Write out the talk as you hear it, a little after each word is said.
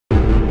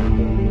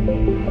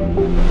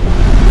Young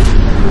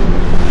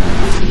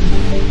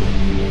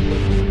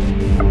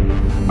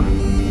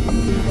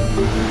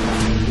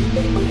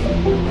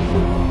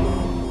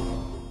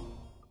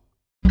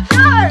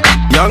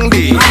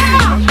D.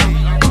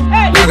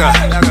 Yaga.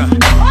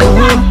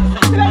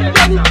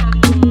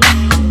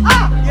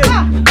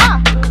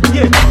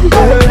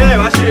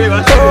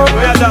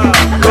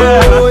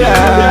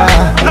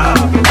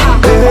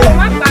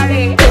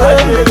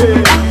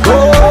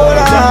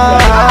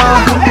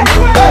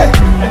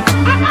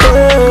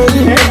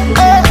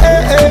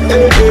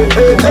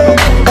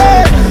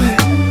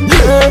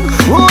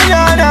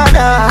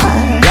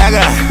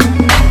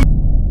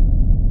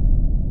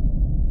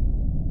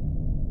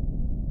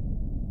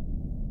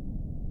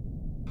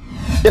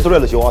 Yes,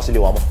 really, she wants to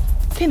live.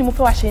 Kí ni mo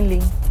fẹ́ wá ṣe ń lé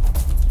yín?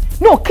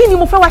 No, kí ni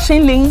mo fẹ́ wá ṣe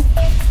ń lé yín?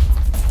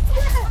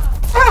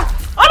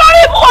 Olórí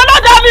ibú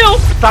ọlọ́dà mi o.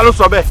 Ta ló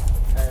sọ bẹ́ẹ̀?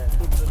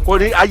 Kò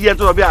ní ayé ẹ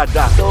tó sọ bí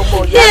àdá. Ṣé mo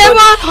ṣe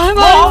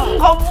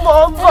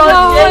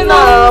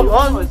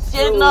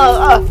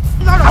náà.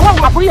 Àwọn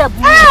ọmọ àbúrò yẹn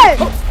bú.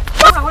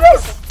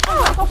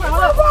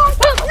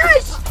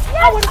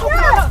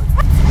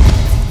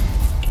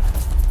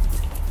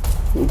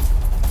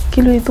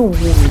 Kí ló dé tó wù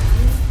mí?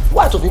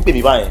 Why tó fi ń pè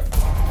mí báyẹn?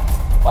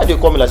 Why do you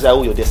come and say I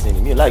owe your destiny?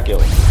 Me like it.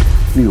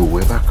 Mi ò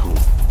wẹ́ bákan.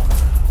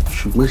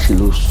 Ṣùgbọ́n ṣe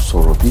ló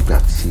sọ̀rọ̀ bí ìgbà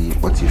tí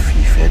wọ́n ti fi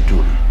ìfẹ́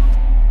dùn.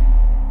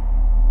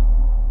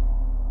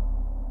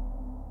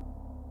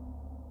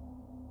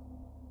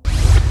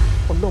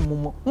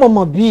 Ọlọ́mọ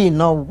mọ̀mọ́ bí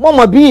iná o.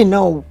 Mọ̀mọ́ bí iná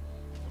o.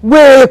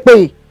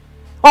 Wéèpè.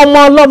 Ọmọ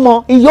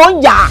ọlọ́mọ ìyó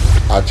ń yà.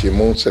 A ti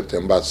mú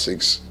September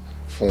 6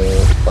 fún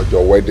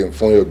ọjọ́ wedding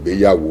fún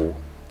ìgbéyàwó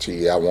ti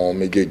àwọn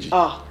méjèèjì.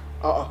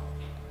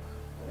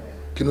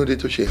 Kí ló dé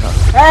tó ṣe hà?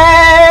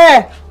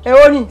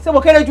 Èwo ni ṣé mo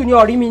kéré jù ní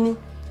ọ̀rí mi ni?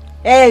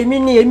 Èmi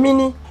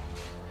ni.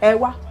 Ẹ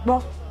wá gbọ́.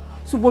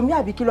 Ṣùgbọ́n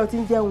àbí kí ló ti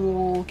ń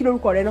jẹun o? Kí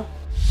lórúkọ rẹ náà?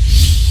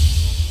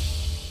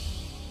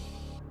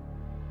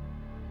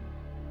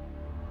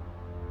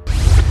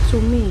 To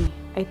me,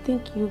 I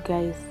think you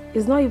guys,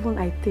 it's not even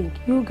I think,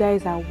 you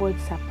guys are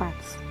worlds apart.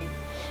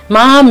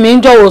 Màámi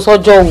ń jọ̀wọ́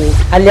sọ́jọ́ wo,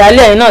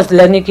 àlẹ́ náà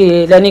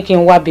lẹ́ni kí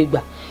n wá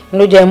bìgbà.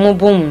 Ló jẹ́ mú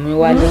búùmù mi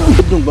wálé.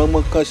 Dùn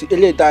gbọ́ngbọ́n kan sí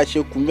eléyìí tá a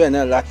ṣe kù bẹ́ẹ̀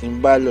náà láti ń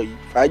bá lọ yìí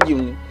fàájì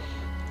ni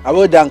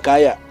àbó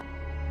dànkáyà.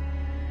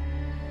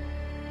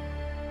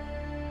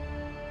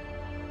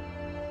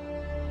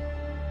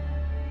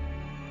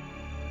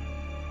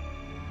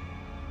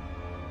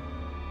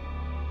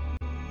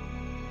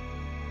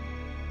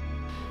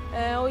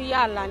 Ó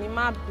yà là ní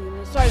má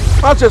bínú, sorry.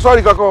 Má ṣe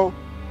sọ́ọ̀rì kankan o,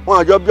 wọn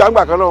àjọ bí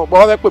àgbà kan náà, bọ́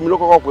wọ́n fẹ́ pè mí ló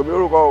kọ́kọ́ pè mí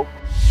lórúkọ o.